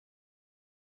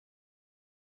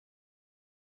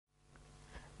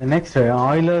The next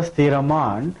Euler's theorem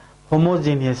on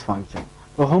homogeneous function.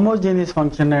 So homogeneous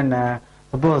function, and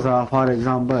suppose for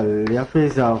example f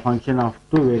is a function of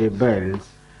two variables.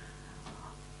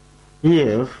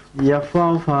 If f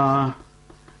of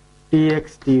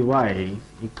tx dy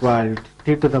equal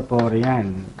t to the power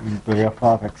n into f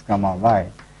of x comma y.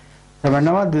 So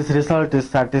whenever this result is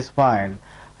satisfied,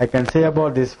 I can say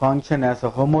about this function as a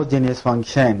homogeneous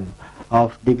function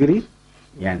of degree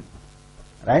n,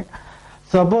 right?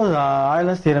 Suppose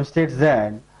Euler's theorem states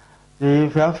that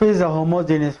if f is a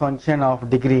homogeneous function of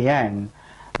degree n,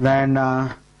 then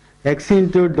x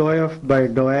into dou f by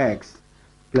dou x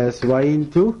plus y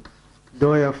into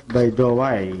dou f by dou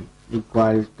y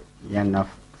equal to nf.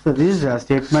 So this is a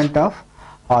statement of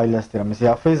Euler's theorem.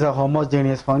 So f is a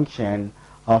homogeneous function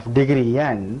of degree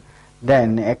n,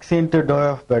 then x into dou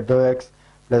f by dou x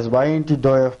plus y into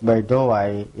dou f by dou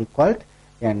y equal to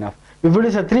nf. If it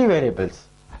is a three variables,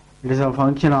 it is a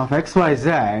function of x, y,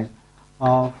 z,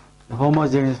 of the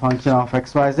homogeneous function of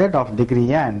x, y, z of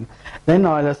degree n, then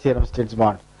Euler's theorem states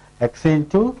what? X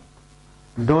into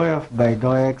dou f by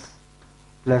dou x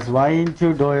plus y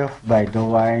into dou f by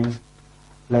dou y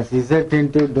plus z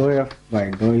into dou f by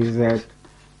dou z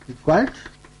equal to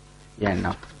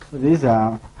nf. So these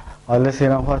are Euler's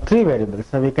theorem for three variables.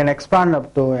 So we can expand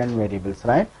up to n variables,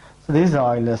 right? So this is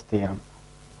Euler's theorem.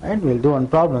 Right, we'll do one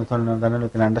problem so then we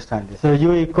can understand this. So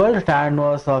u equal tan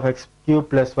inverse of x cube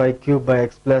plus y cube by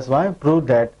x plus y. Prove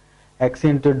that x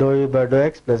into dou u by dou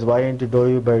x plus y into dou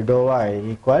u by dou y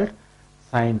equal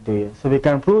sin 2u. So we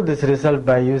can prove this result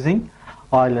by using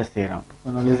Euler's theorem. So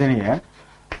now listen here.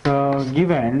 So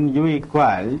given u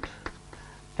equal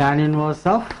tan inverse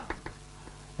of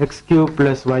x cube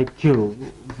plus y cube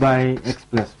by x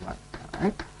plus y.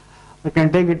 Right? We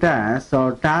can take it as, so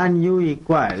tan u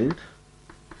equal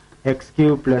x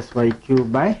cube plus y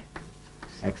cube by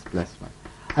x plus y.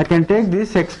 I can take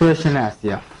this expression as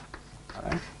f.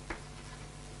 Alright.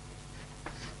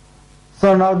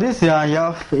 So now this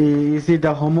f, is it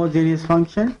a homogeneous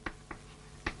function?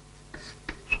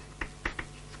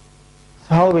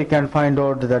 So how we can find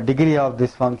out the degree of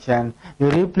this function?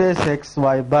 You replace x,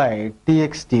 y by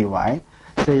tx dy.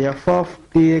 So f of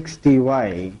tx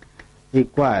dy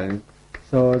equal,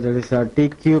 so there is a t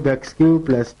cube x cube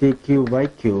plus t cube y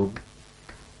cube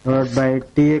divided by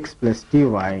tx plus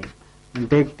ty, and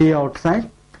take t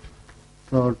outside.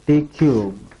 So t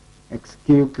cube x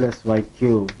cube plus y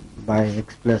cube by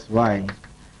x plus y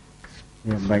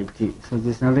by t. So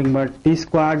this is nothing but t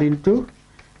squared into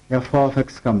f of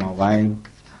x comma y.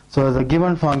 So the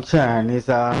given function is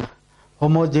a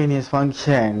homogeneous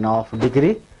function of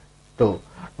degree 2.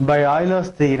 By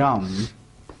Euler's theorem,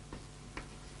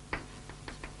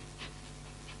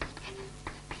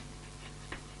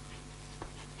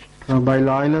 so by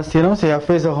Euler's theorem, so f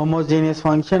is a homogeneous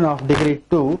function of degree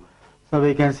 2. So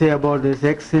we can say about this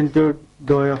x into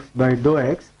dou f by dou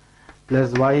x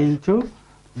plus y into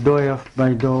dou f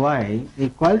by dou y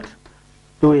equal to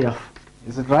 2f.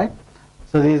 Is it right?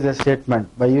 So this is a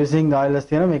statement. By using Euler's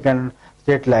theorem, we can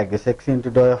state like this: x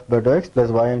into dou f by dou x plus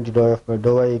y into dou f by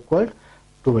dou y equal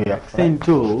to 2f. X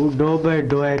into dou by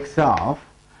dou x of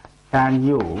tan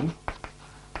u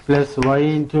plus y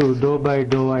into dou by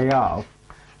dou y of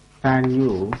tan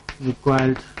u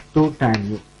equals 2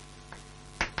 tan u.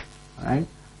 Right?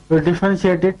 So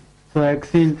differentiate it. So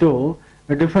x into,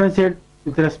 differentiate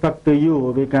with respect to u,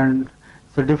 we can,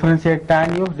 so differentiate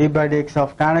tan u, d by dx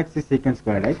of tan x is secant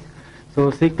squared x.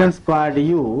 So secant squared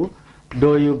u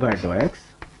dou u by dou x.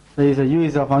 So u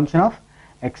is a function of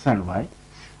x and y.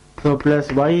 So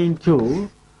plus y into,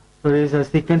 so there is a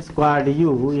secant squared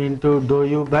u into dou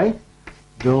u by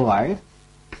dou y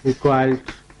equal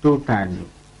to 2 tan u.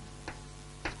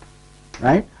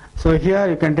 Right? So here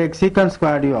you can take secant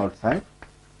squared u outside.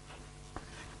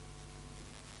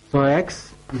 So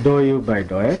x dou u by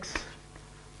dou x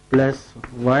plus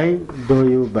y dou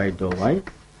u by dou y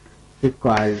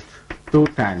equals 2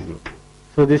 tan u.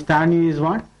 So this tan u is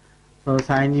what? So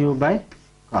sin u by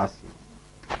cos u.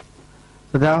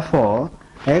 So therefore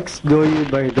x dou u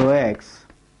by dou x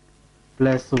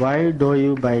plus y dou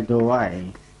u by dou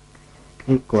y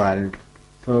equal,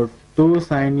 so 2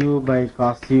 sin u by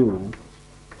cos u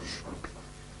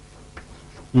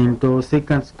into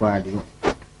secant squared u.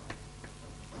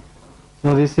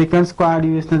 So the secant squared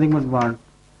u is nothing but what?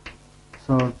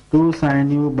 So 2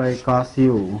 sin u by cos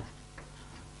u.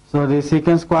 So the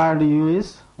secant squared u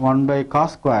is 1 by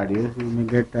cos squared u. We may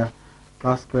get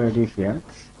cos squared u here.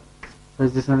 So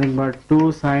this is nothing but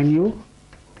 2 sin u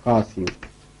cos u.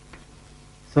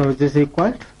 So which is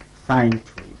equal to sin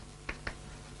 2u.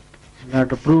 We have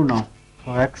to prove now.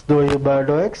 So x dou u by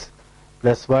dou x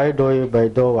plus y dou u by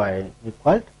dou y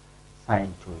equal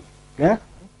sine 2u. Clear?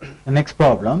 The next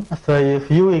problem. So if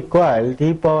u equal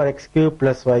t power x cube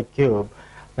plus y cube,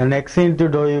 then x into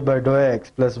dou u by dou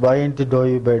x plus y into dou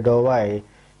u by dou y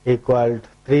equal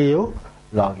 3u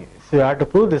log u. So you have to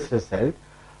prove this result.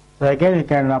 So again you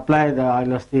can apply the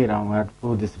Euler's theorem. We have to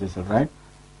prove this result, right?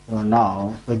 So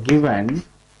now, so given,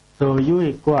 so u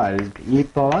equal e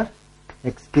power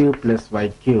x cube plus y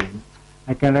cube.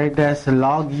 I can write as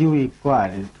log u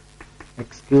equal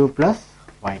x cube plus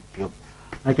y cube.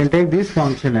 I can take this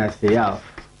function as the f,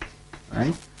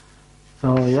 right?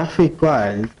 So f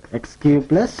equal x cube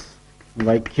plus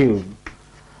y cube.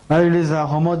 Now it is a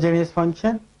homogeneous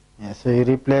function. Yeah, so you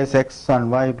replace x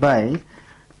and y by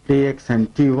tx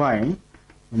and ty. You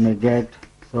may get,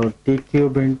 so t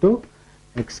cube into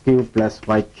x cube plus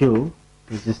y cube,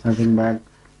 which is nothing but,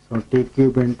 so t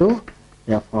cube into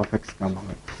f of x comma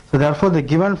y. So therefore the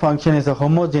given function is a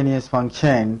homogeneous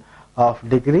function of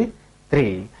degree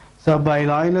 3. So by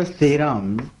Euler's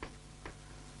theorem,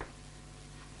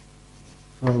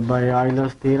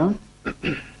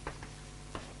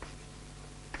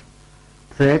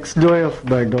 so x dou f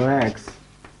by dou x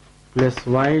plus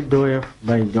y dou f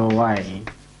by dou y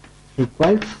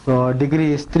equals, so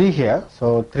degree is 3 here,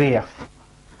 so 3f.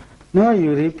 Now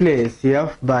you replace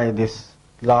f by this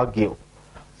log u.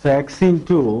 So x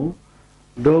into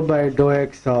dou by dou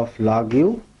x of log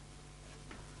u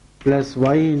plus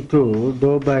y into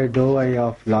dou by dou y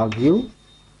of log u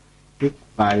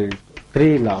equal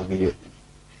 3 log u.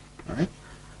 Right?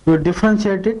 You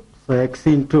differentiate it. So x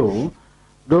into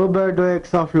dou by dou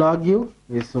x of log u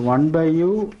is 1 by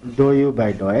u dou u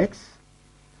by dou x.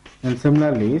 And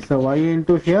similarly, so y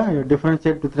into here you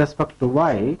differentiate with respect to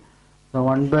y. So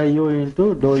 1 by u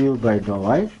into dou u by dou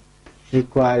y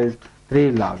equals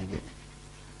 3 log u.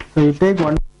 So you take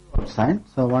 1 by u outside.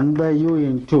 So 1 by u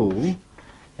into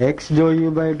x dou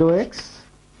u by dou x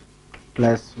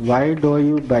plus y dou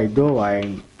u by dou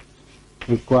y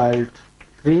equals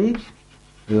 3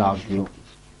 log u.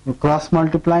 You cross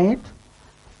multiply it.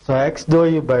 So x dou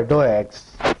u by dou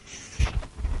x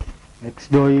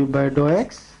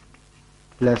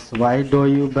plus y dou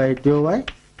u by dou y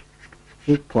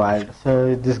equal,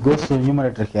 so this goes to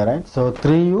numerator here, right? So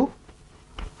 3u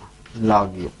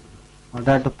log u. Now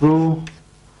that to prove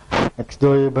x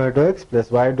dou u by dou x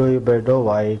plus y dou u by dou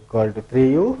y equal to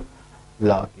 3u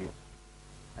log u.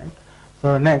 Right?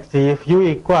 So next, if u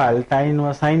equal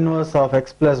sine inverse of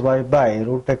x plus y by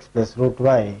root x plus root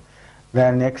y,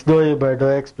 then x dou u by dou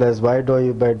x plus y dou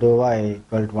u by dou y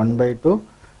equal to 1 by 2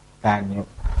 tan u.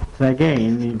 So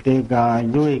again you take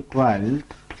u equal,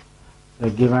 so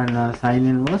given sine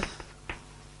inverse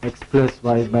x plus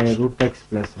y by root x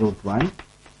plus root y.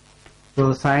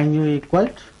 So sine u equal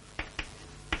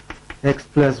x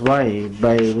plus y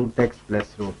by root x plus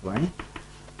root y.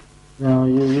 Now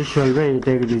usual way you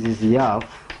take this is f.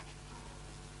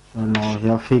 So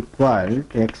now f equal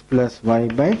x plus y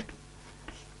by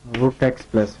root x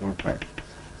plus root y.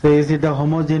 So is it a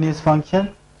homogeneous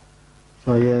function?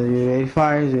 So here you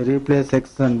verify, you replace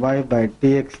x and y by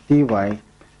tx ty.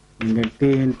 You get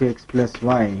t into x plus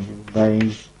y by,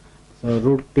 so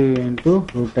root t into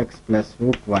root x plus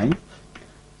root y.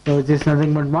 So which is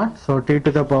nothing but what? So t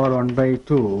to the power 1 by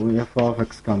 2 f of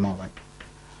x comma y.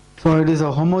 So it is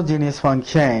a homogeneous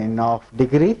function of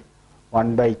degree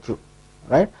 1 by 2,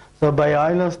 right? So by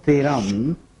Euler's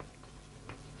theorem,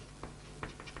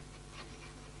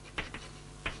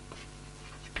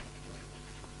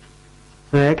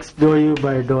 so x dou u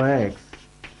by dou x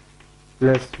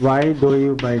plus y dou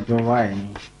u by dou y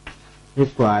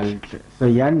equal, so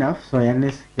nf, so n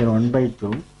is here 1 by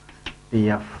 2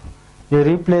 df. You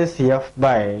replace f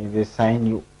by this sine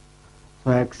u.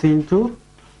 So x into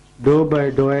dou by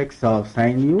dou x of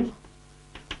sine u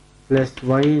plus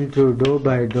y into dou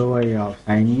by dou y of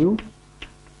sine u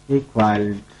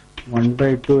equal 1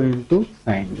 by 2 into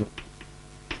sine u.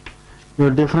 You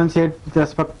differentiate with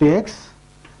respect to x.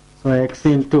 So x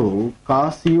into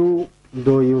cos u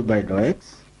dou u by dou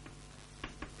x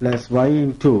plus y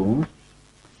into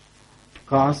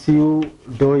cos u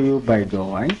dou u by dou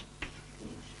y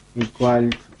equal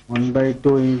 1 by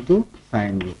 2 into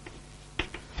sine u.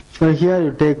 So here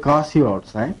you take cos u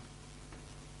outside.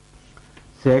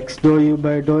 So x dou u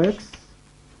by dou x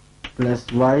plus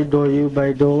y dou u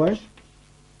by dou y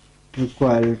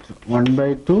equal 1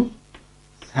 by 2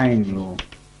 sine u.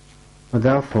 So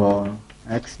therefore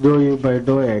x dou u by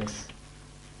dou x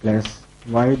plus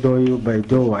y dou u by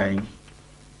dou y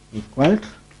equals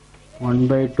 1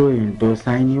 by 2 into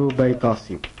sine u by cos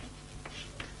u.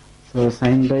 So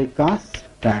sine by cos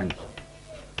tan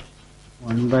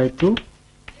 1 by 2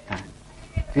 tan.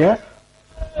 Clear?